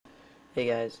Hey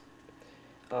guys,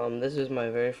 this is my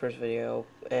very first video,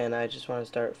 and I just want to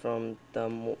start from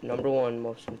the number one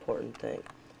most important thing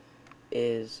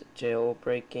is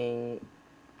jailbreaking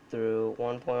through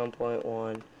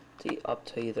 1.1.1 to up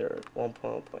to either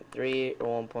 1.1.3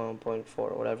 or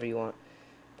 1.1.4, whatever you want.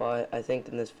 But I think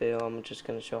in this video I'm just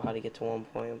going to show how to get to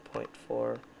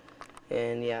 1.1.4,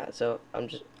 and yeah, so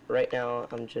right now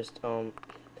I'm just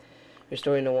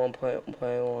restoring to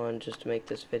 1.1 just to make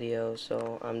this video,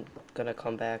 so I'm gonna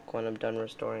come back when I'm done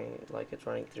restoring, like it's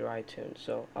running through iTunes,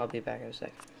 so I'll be back in a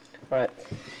sec. Alright,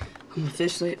 I'm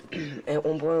officially at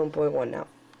 1.1.1 now.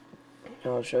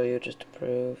 And I'll show you just to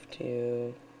prove to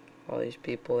you, all these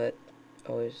people that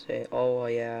always say, oh well,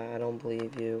 yeah, I don't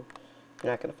believe you,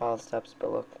 you're not gonna follow the steps,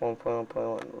 but look,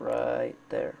 1.1.1 right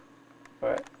there.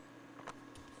 Alright.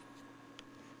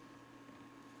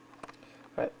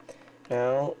 Alright.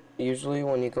 Now, usually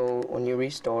when you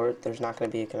restore, there's not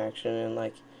going to be a connection, and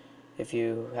like if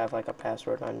you have like a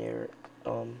password on your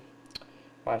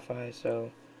Wi-Fi,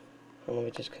 so let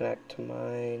me just connect to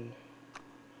mine.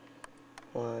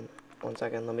 One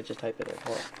second, let me just type it in.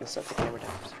 Hold on, let's set the camera down.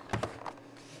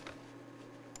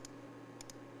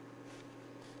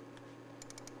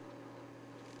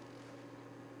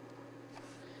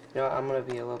 You know what, I'm going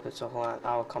to be a little bit, so hold on,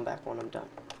 I'll come back when I'm done.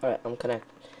 Alright, I'm connected.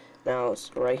 Now, it's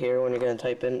right here, when you're going to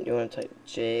type in, you want to type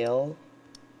jailbreak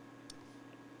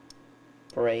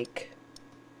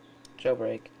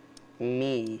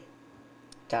me.com.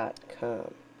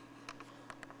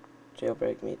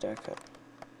 jailbreakme.com.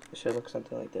 It should look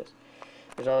something like this.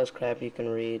 There's all this crap you can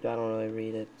read. I don't really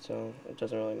read it, so it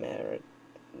doesn't really matter.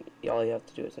 All you have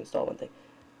to do is install one thing.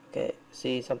 Okay,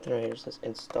 see something right here. It says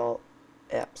install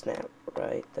AppSnap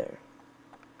right there.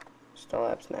 Install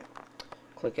AppSnap.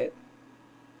 Click it.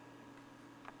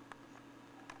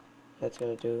 That's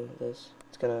gonna do this.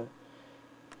 It's gonna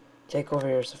take over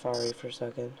your Safari for a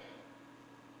second.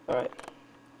 Alright.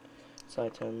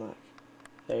 Slide to unlock.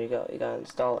 There you go. You got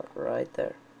installer right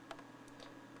there.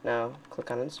 Now,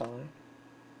 click on installer.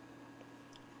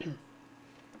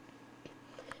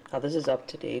 Now this is up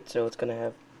to date, so it's gonna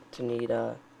have to need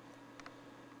a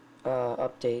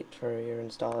update for your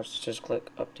installers. So just click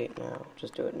update now.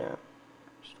 Just do it now.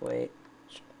 Just wait.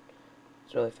 It's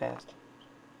really fast.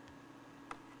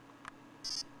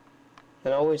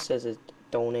 It always says it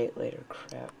donate later.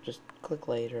 Crap. Just click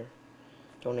later.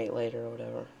 Donate later or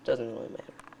whatever. Doesn't really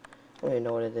matter. I don't even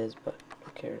know what it is, but who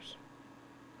cares?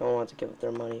 No one wants to give up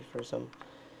their money for some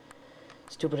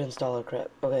stupid installer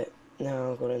crap. Okay,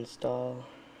 now go to install.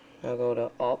 Now go to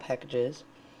all packages,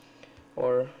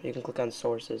 or you can click on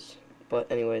sources.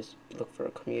 But anyways, look for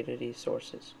community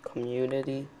sources.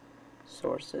 Community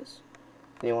sources.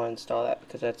 And you want to install that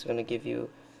because that's going to give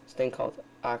you this thing called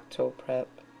Octoprep,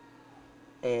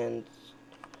 and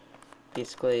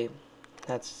basically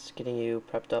that's getting you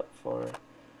prepped up for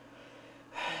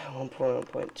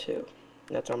 1.1.2.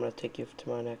 That's where I'm going to take you to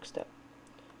my next step.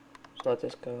 Just let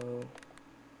this go.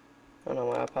 I don't know,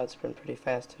 my iPod's been pretty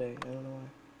fast today. I don't know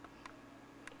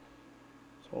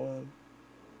why. So,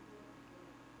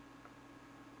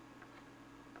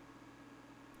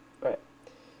 right.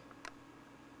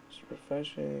 Just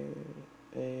refreshing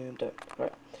and done.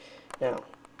 Right. Now,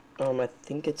 I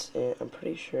think it's in, I'm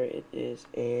pretty sure it is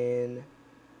in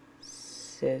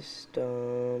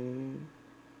system.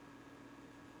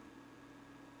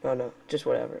 Oh no, just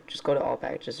whatever. Just go to all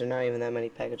packages. There's not even that many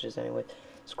packages anyway.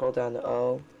 Scroll down to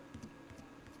O.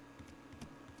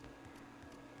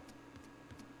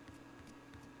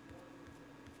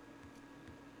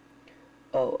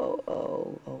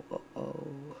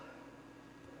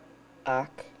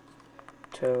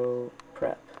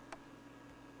 Octoprep.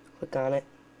 Click on it.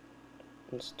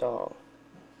 Install.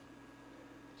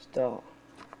 Install.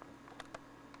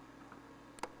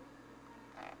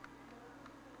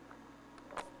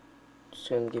 Just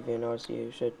gonna give you a notice.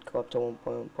 You should go up to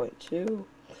 1.1.2.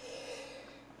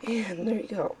 And there you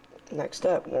go. Next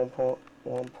step,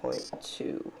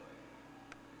 1.1.2.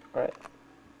 Alright.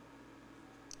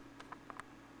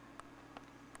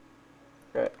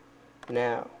 Alright.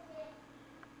 Now,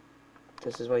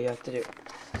 this is what you have to do.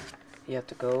 You have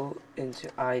to go into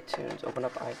iTunes. Open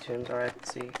up iTunes. Alright,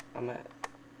 see, I'm at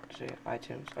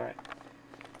iTunes. Alright.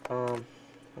 I'm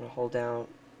gonna hold down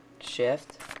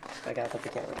Shift. I gotta put the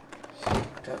camera down. I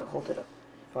gotta hold it up.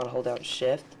 I wanna hold down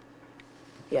Shift.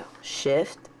 Yeah,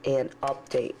 Shift and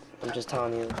update. I'm just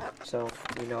telling you so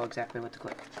you know exactly what to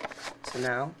click. So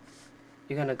now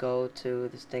you're gonna go to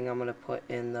this thing I'm gonna put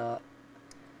in the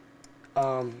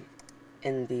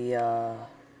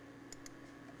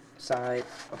side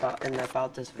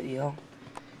about this video.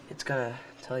 It's gonna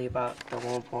tell you about the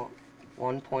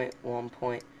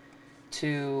 1.1.1.2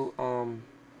 to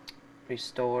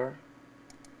restore.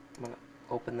 I'm gonna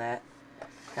open that.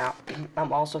 Now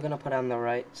I'm also gonna put on the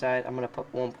right side, I'm gonna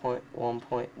put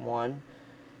 1.1.1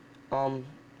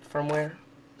 firmware.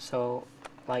 So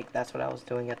like that's what I was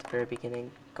doing at the very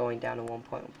beginning, going down to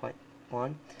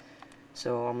 1.1.1.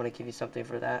 So I'm gonna give you something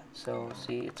for that. So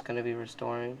see, it's gonna be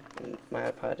restoring. And my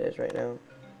iPod is right now.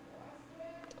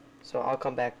 So I'll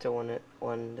come back to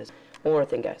when this. One more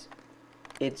thing, guys.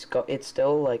 It's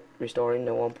still like restoring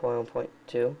to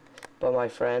 1.1.2, but my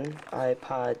friend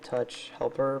iPod Touch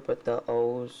helper, but the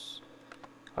O's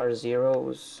are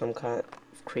zeros, some kind of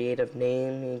creative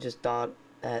name. He just thought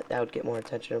that would get more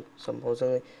attention.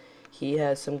 Supposedly, he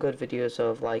has some good videos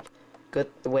of like good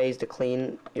ways to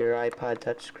clean your iPod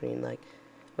Touch screen, like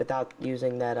without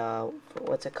using that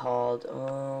what's it called,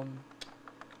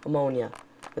 ammonia,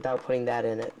 without putting that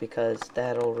in it, because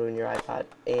that'll ruin your iPod,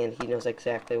 and he knows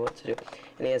exactly what to do.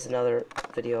 And he has another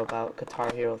video about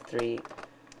Guitar Hero 3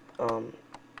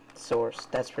 source.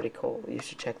 That's pretty cool. You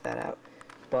should check that out.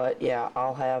 But yeah,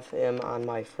 I'll have him on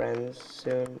my friends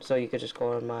soon, so you could just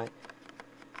go on my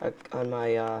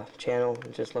channel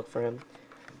and just look for him.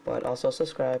 But also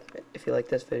subscribe if you like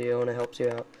this video and it helps you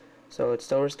out. So it's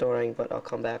still restoring, but I'll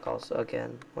come back also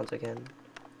once again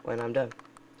when I'm done.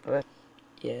 Okay.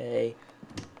 Yay.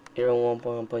 You're on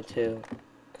 1.1.2.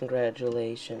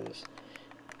 Congratulations.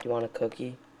 Do you want a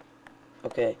cookie?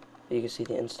 Okay. You can see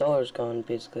the installer's gone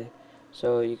basically.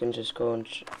 So you can just go and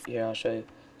here, I'll show you.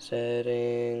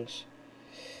 Settings.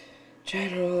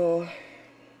 General.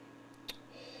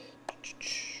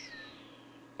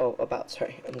 Oh, about,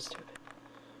 sorry, I'm stupid.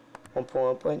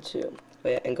 1.1.2. Oh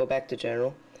yeah, and go back to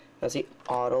general. Now see,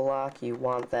 auto lock, you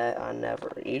want that on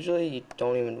never. Usually you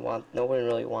don't even want, nobody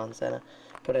really wants that.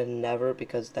 Put it in never,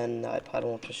 because then the iPod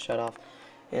won't just shut off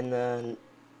in the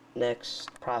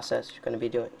next process you're going to be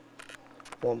doing.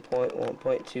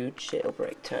 1.1.2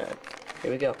 jailbreak time.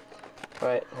 Here we go.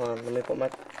 Alright, hold on, let me put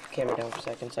my camera down for a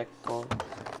second so I can go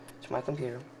to my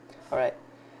computer. Alright,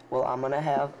 well I'm going to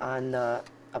have on the,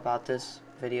 about this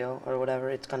video or whatever,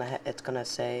 it's gonna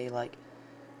say like,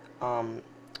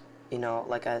 you know,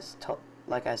 like I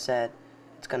said,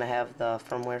 it's gonna have the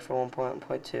firmware for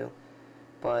 1.1.2.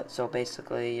 But so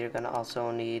basically, you're gonna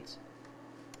also need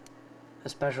a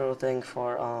special thing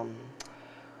for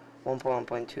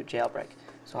 1.1.2 jailbreak.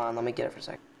 So hold on, let me get it for a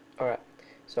second. Alright,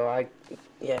 so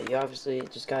you obviously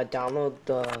just gotta download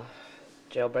the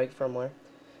jailbreak firmware.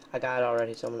 I got it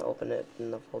already, so I'm gonna open it in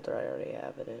the folder I already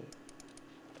have it in.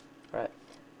 Alright,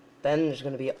 then there's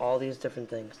gonna be all these different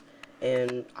things.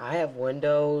 And I have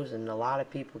Windows, and a lot of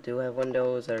people do have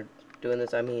Windows that are doing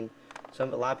this. I mean, a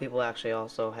lot of people actually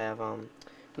also have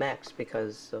Macs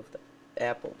because of the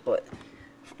Apple. But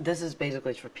this is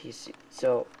basically for PC.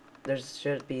 So there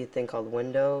should be a thing called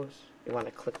Windows. You want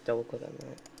to double click on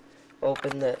that.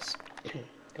 Open this.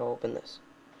 Go open this.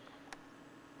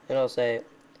 And it'll say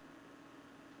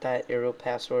that your root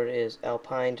password is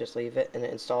Alpine. Just leave it, and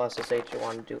install SSH. You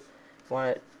want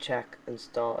to check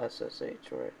install SSH.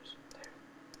 Where is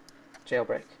there?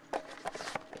 Jailbreak.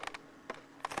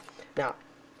 Now,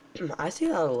 I see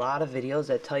a lot of videos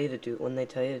that tell you to do, when they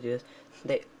tell you to do this,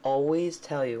 they always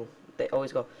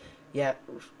go, yeah,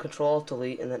 control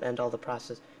delete and then end all the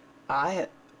process. I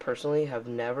personally have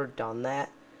never done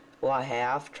that. Well, I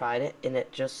have tried it, and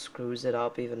it just screws it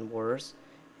up even worse,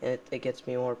 and it gets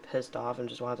me more pissed off and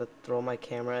just want to throw my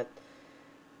camera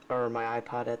or my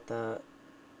iPod at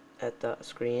the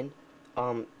screen.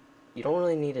 You don't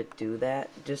really need to do that.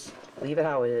 Just leave it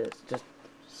how it is. Just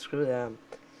screw them.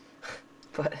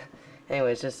 But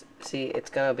anyways, just see, it's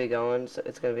gonna be going. So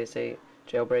it's gonna be say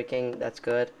jailbreaking. That's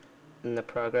good in the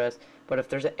progress. But if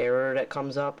there's an error that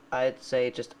comes up, I'd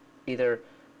say just either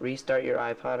restart your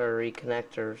iPod or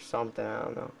reconnect or something. I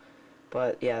don't know.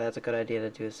 But yeah, that's a good idea to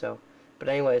do so. But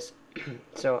anyways,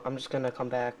 so I'm just gonna come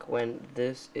back when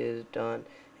this is done.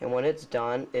 And when it's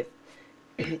done, if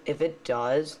it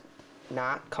does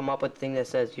not come up with a thing that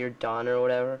says you're done or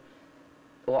whatever,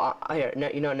 well,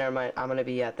 never mind. I'm gonna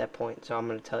be at that point, so I'm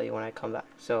gonna tell you when I come back.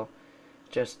 So,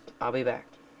 I'll be back.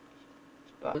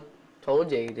 But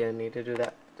told you didn't need to do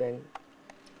that thing.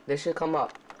 This should come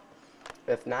up.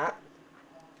 If not,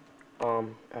 I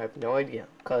have no idea,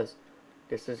 cause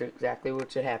this is exactly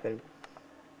what should happen.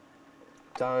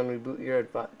 Time to reboot your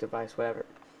device, whatever.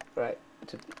 Right,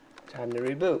 time to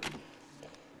reboot.